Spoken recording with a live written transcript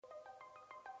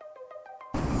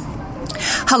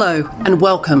Hello and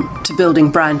welcome to Building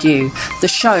Brand You, the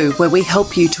show where we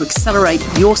help you to accelerate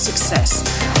your success,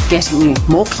 getting you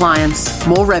more clients,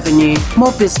 more revenue,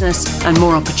 more business and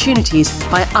more opportunities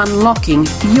by unlocking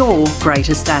your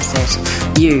greatest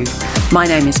asset, you. My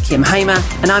name is Kim Hamer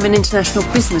and I'm an international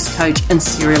business coach and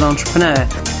serial entrepreneur.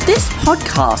 This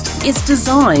podcast is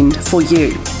designed for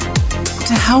you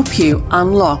to help you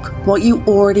unlock what you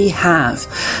already have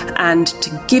and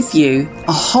to give you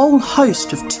a whole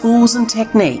host of tools and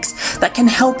techniques that can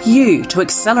help you to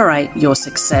accelerate your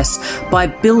success by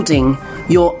building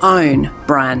your own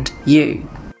brand you.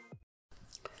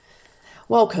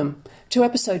 Welcome to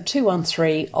episode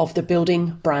 213 of the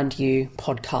Building Brand You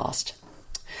podcast.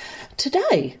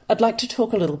 Today, I'd like to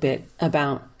talk a little bit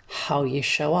about how you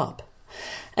show up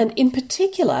and in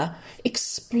particular,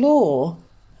 explore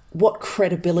what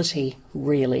credibility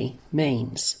really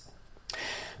means.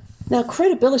 Now,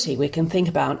 credibility we can think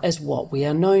about as what we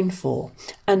are known for,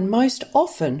 and most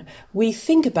often we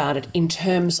think about it in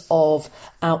terms of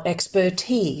our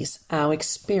expertise, our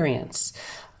experience,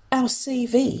 our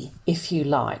CV, if you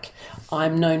like.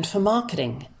 I'm known for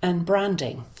marketing and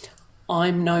branding.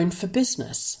 I'm known for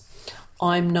business.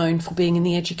 I'm known for being in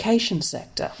the education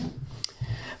sector.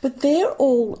 But they're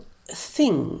all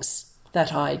things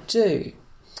that I do.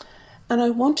 And I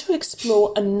want to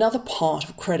explore another part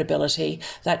of credibility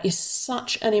that is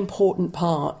such an important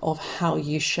part of how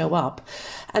you show up.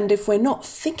 And if we're not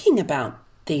thinking about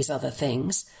these other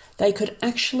things, they could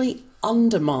actually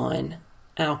undermine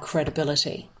our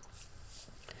credibility.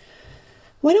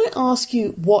 When I ask you,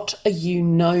 what are you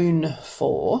known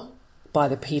for by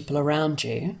the people around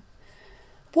you,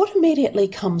 what immediately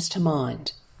comes to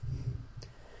mind?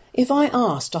 If I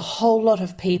asked a whole lot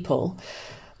of people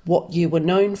what you were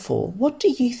known for, what do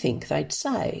you think they'd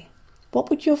say? What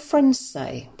would your friends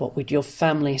say? What would your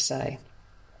family say?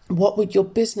 What would your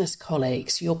business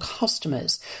colleagues, your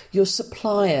customers, your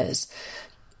suppliers,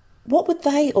 what would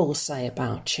they all say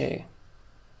about you?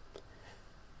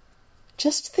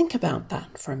 Just think about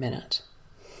that for a minute.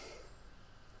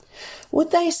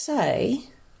 Would they say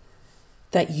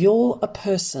that you're a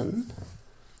person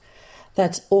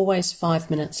that's always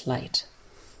 5 minutes late?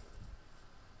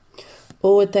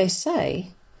 Or would they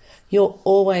say you're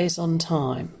always on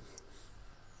time?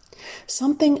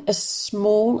 Something as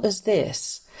small as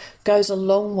this goes a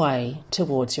long way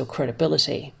towards your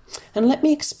credibility. And let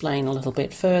me explain a little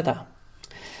bit further.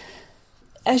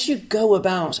 As you go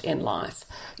about in life,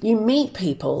 you meet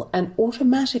people and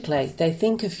automatically they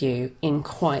think of you in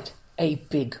quite a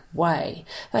big way.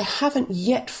 They haven't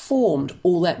yet formed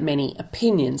all that many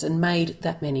opinions and made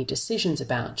that many decisions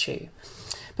about you.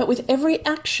 But with every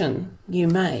action you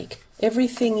make,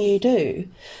 everything you do,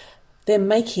 they're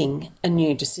making a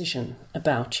new decision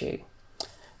about you.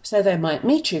 So they might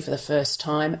meet you for the first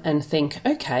time and think,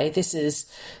 okay, this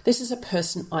is a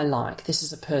person I like, this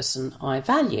is a person I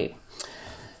value.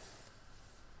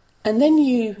 And then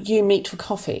you meet for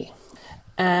coffee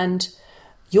and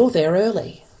you're there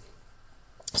early.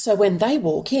 So when they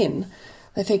walk in,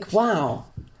 they think, wow,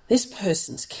 this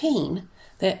person's keen,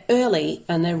 they're early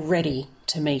and they're ready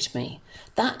to meet me.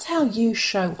 That's how you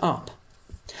show up.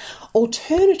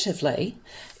 Alternatively,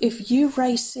 if you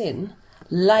race in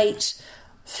late,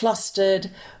 flustered,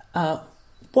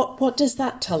 what does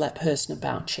that tell that person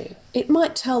about you? It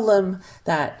might tell them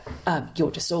that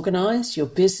you're disorganised, you're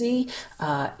busy.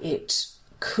 It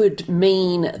could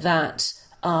mean that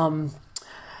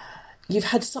you've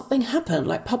had something happen,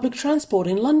 like public transport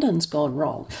in London's gone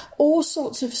wrong. All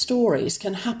sorts of stories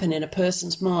can happen in a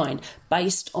person's mind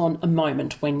based on a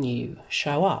moment when you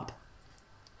show up.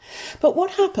 But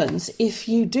what happens if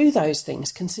you do those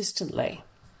things consistently?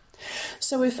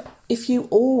 So if you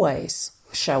always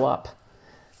show up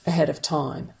ahead of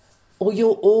time, or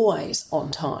you're always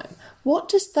on time, what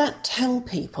does that tell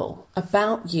people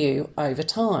about you over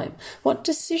time? What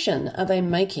decision are they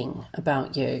making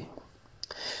about you?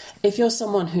 If you're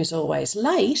someone who's always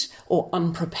late or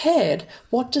unprepared,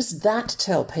 what does that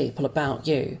tell people about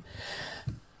you?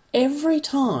 Every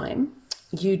time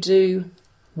you do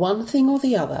one thing or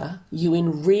the other, you're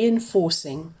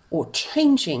reinforcing or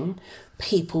changing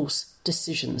people's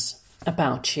decisions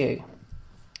about you.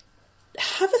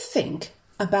 Have a think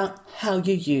about how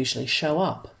you usually show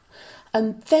up.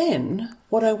 And then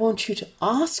what I want you to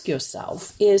ask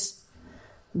yourself is,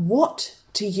 what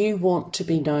do you want to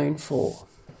be known for?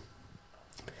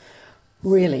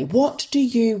 Really, what do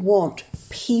you want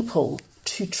people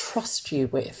to trust you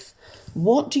with?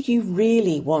 What do you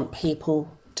really want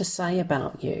people to say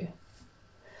about you?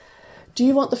 Do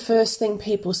you want the first thing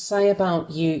people say about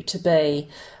you to be,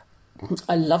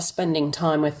 I love spending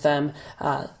time with them,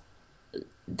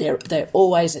 They're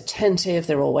always attentive,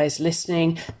 they're always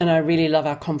listening, and I really love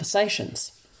our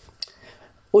conversations?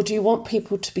 Or do you want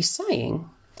people to be saying,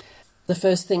 the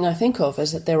first thing I think of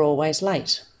is that they're always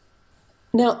late?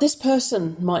 Now, this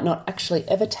person might not actually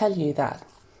ever tell you that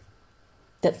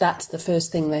that's the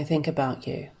first thing they think about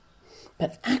you.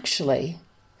 But actually,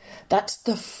 that's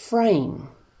the frame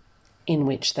in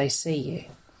which they see you.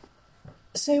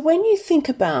 So when you think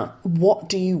about what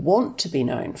do you want to be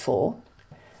known for,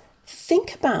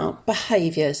 think about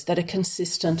behaviours that are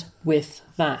consistent with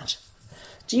that.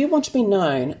 Do you want to be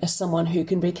known as someone who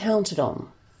can be counted on?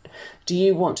 Do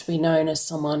you want to be known as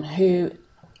someone who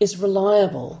is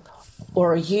reliable?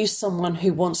 Or are you someone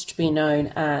who wants to be known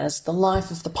as the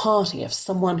life of the party, of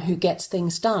someone who gets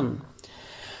things done?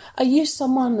 Are you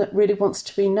someone that really wants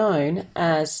to be known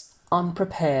as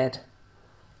unprepared,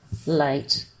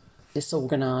 late,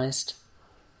 disorganised?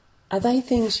 Are they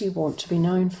things you want to be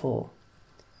known for?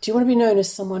 Do you want to be known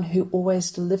as someone who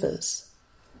always delivers,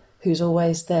 who's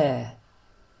always there?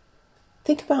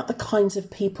 Think about the kinds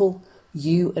of people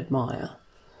you admire.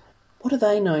 What are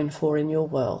they known for in your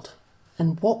world?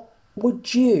 And what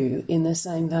would you, in the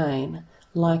same vein,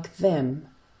 like them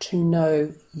to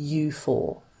know you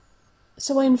for?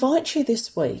 So I invite you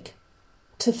this week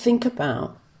to think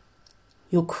about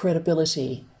your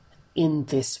credibility in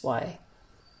this way.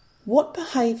 What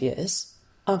behaviours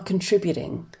are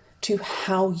contributing to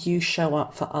how you show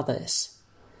up for others?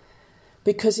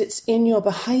 Because it's in your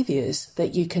behaviours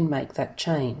that you can make that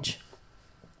change.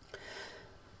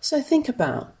 So think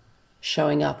about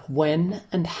showing up when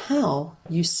and how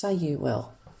you say you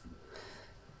will.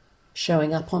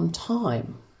 Showing up on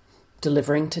time,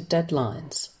 delivering to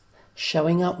deadlines,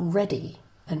 showing up ready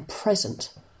and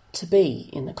present to be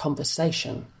in the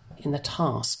conversation, in the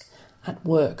task, at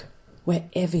work,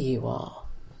 wherever you are.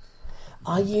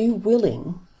 Are you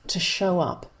willing to show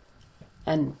up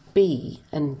and be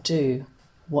and do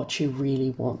what you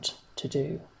really want to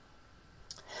do?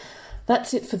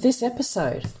 That's it for this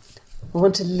episode. I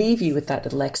want to leave you with that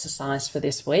little exercise for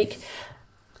this week.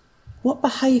 What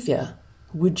behaviour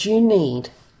would you need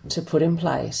to put in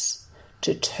place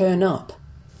to turn up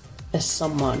as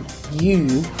someone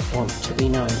you want to be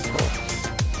known for?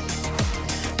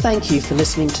 Thank you for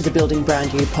listening to the Building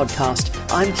Brand You podcast.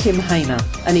 I'm Kim Hamer,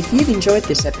 and if you've enjoyed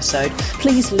this episode,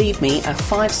 please leave me a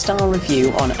 5-star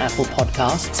review on Apple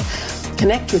Podcasts.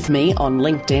 Connect with me on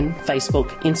LinkedIn, Facebook,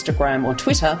 Instagram or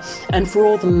Twitter, and for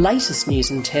all the latest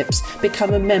news and tips,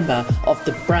 become a member of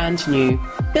the brand new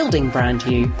Building Brand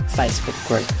You Facebook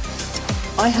group.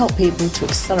 I help people to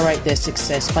accelerate their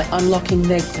success by unlocking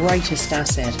their greatest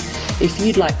asset. If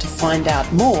you'd like to find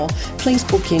out more, please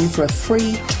book in for a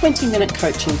free 20-minute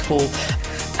coaching call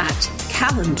at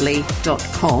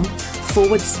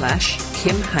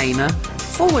calendly.com/Kim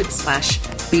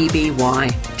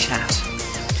Hamer/BBY chat.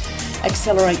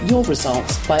 Accelerate your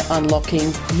results by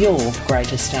unlocking your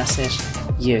greatest asset,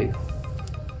 you.